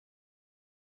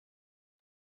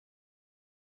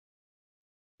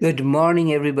Good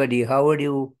morning, everybody. How are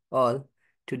you all?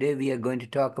 Today we are going to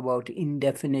talk about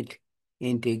indefinite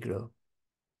integral.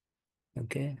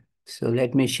 Okay, so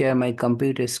let me share my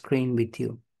computer screen with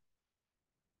you.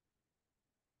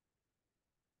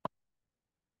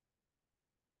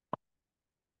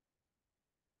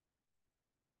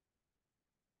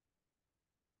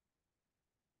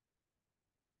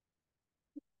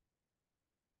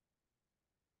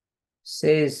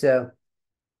 Says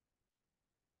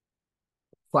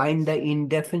find the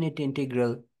indefinite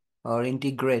integral or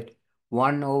integrate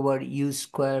 1 over u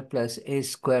square plus a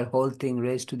square whole thing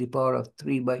raised to the power of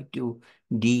 3 by 2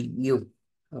 du.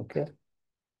 Okay,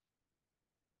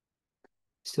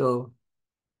 so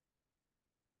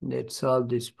let's solve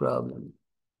this problem.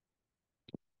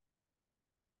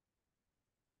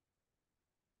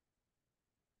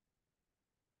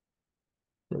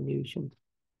 Solution.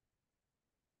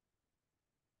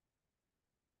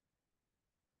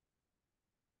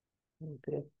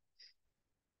 Okay,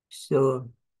 so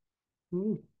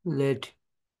let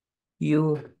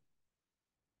u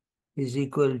is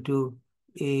equal to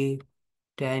a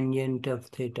tangent of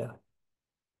theta.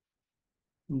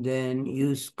 Then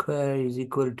u square is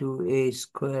equal to a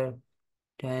square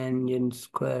tangent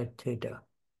square theta.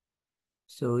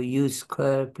 So u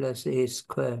square plus a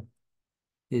square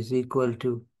is equal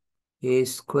to a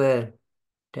square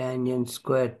tangent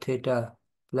square theta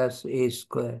plus a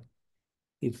square.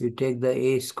 If you take the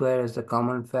a square as the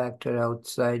common factor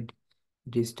outside,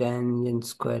 it is tangent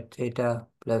square theta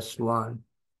plus 1,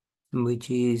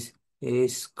 which is a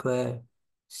square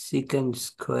secant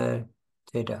square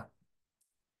theta.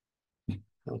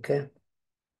 Okay.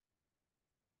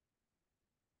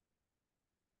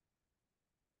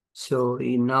 So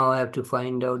we now have to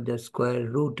find out the square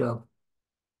root of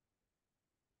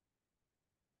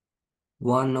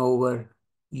 1 over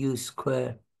u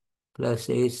square plus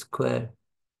a square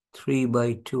 3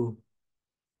 by 2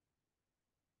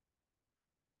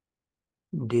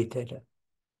 d theta.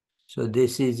 So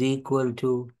this is equal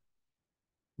to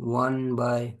 1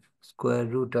 by square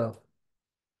root of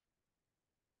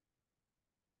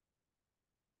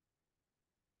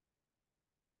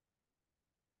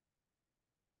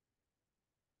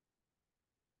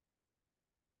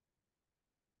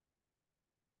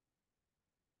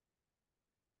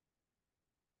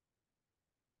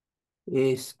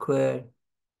a square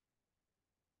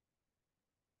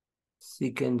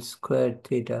secant square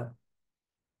theta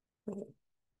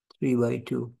 3 by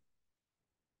 2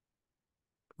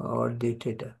 or d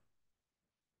theta.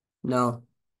 Now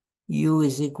u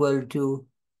is equal to,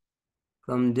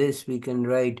 from this we can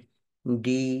write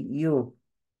du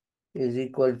is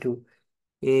equal to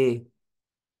a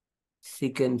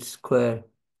secant square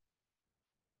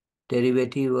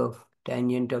derivative of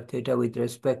tangent of theta with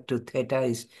respect to theta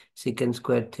is secant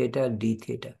square theta d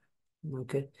theta.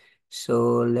 Okay,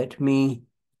 so let me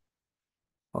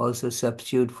also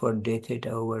substitute for d theta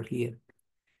over here.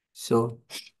 So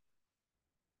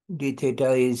d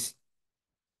theta is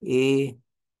a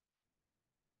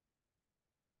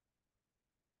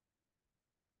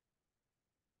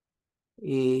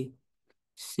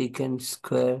secant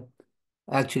square.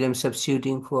 Actually, I'm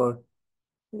substituting for,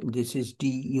 this is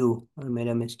du. I made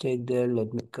a mistake there.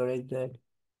 Let me correct that.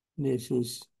 This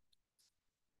is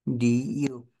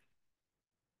du.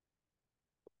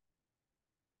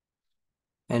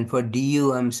 And for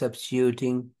du, I'm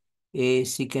substituting a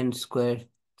secant square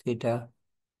theta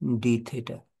d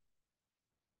theta.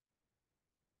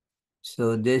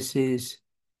 So this is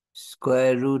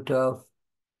square root of,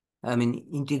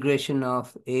 integration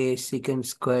of a secant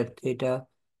square theta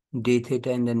d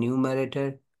theta in the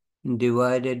numerator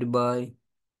divided by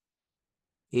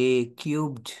a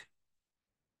cubed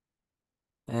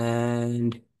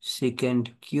and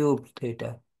secant cubed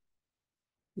theta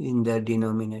in the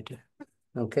denominator.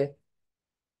 Okay.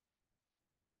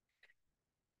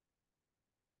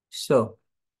 So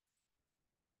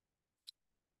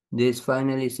this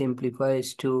finally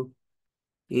simplifies to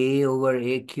a over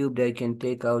a cubed. I can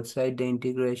take outside the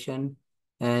integration,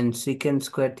 and secant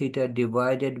square theta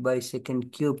divided by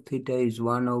secant cube theta is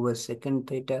 1 over secant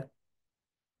theta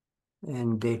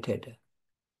and d theta,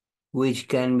 which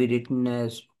can be written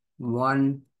as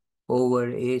 1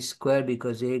 over a square,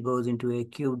 because a goes into a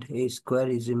cubed, a square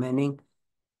is remaining,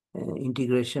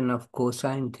 integration of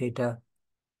cosine theta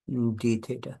d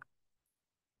theta,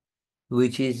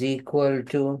 which is equal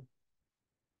to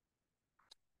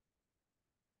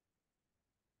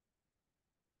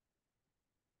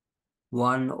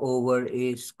 1 over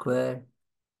a square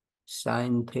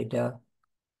sine theta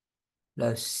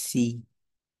plus c.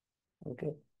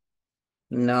 Okay.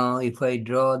 Now, if I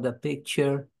draw the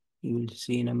picture, you will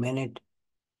see in a minute.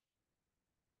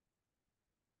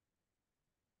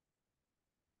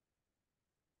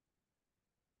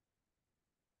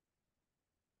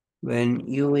 when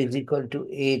u is equal to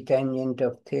a tangent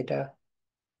of theta,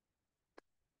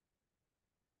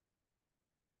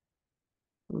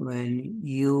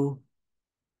 when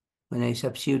I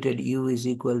substituted u is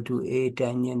equal to a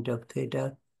tangent of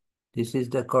theta, this is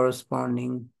the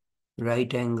corresponding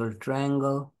right angle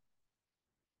triangle.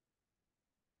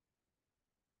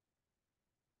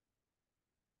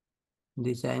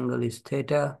 This angle is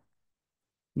theta.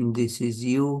 This is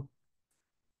u.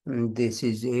 And this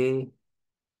is a.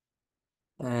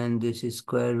 And this is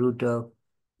square root of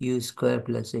u square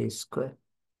plus a square.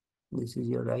 This is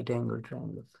your right angle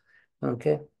triangle.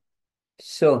 Okay.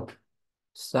 So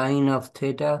sine of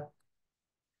theta,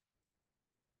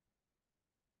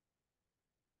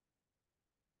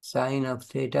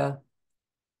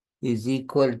 is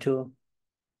equal to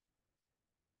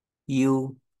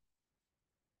u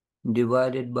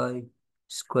divided by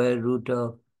square root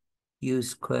of u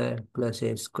square plus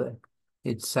a square.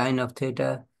 It's sine of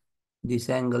theta. This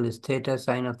angle is theta.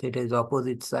 Sine of theta is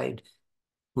opposite side,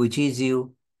 which is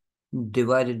u,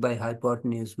 divided by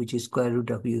hypotenuse, which is square root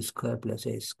of u square plus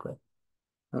a square.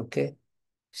 Okay.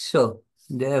 So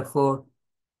therefore,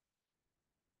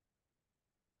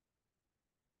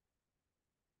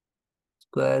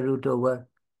 square root over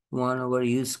 1 over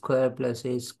u square plus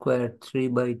a square 3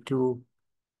 by 2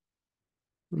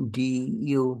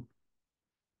 du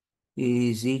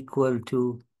is equal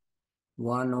to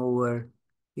 1 over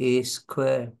a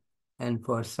square, and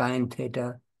for sine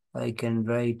theta I can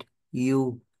write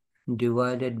u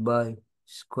divided by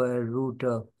square root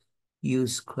of u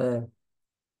square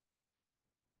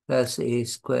plus a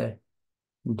square,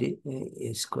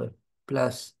 a square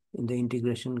plus the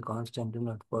integration constant, do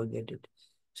not forget it.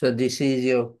 So this is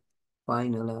your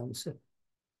final answer.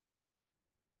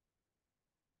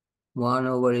 1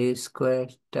 over a square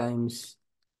times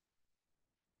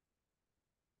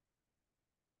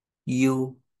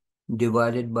u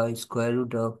divided by square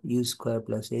root of u square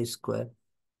plus a square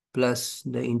plus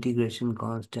the integration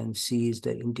constant. C is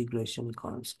the integration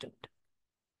constant.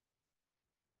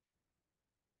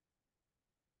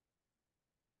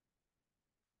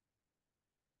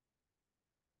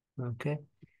 Okay.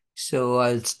 So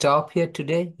I'll stop here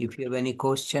today. If you have any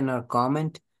question or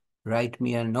comment, write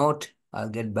me a note. I'll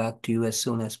get back to you as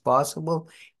soon as possible.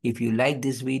 If you like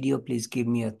this video, please give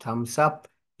me a thumbs up.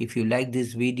 If you like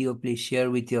this video, please share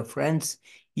with your friends.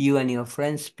 You and your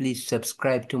friends, please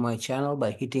subscribe to my channel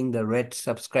by hitting the red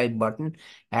subscribe button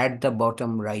at the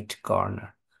bottom right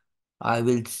corner. I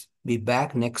will be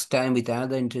back next time with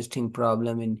another interesting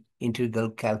problem in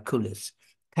integral calculus.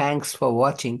 Thanks for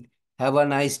watching. Have a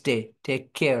nice day.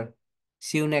 Take care.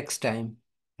 See you next time.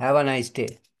 Have a nice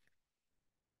day.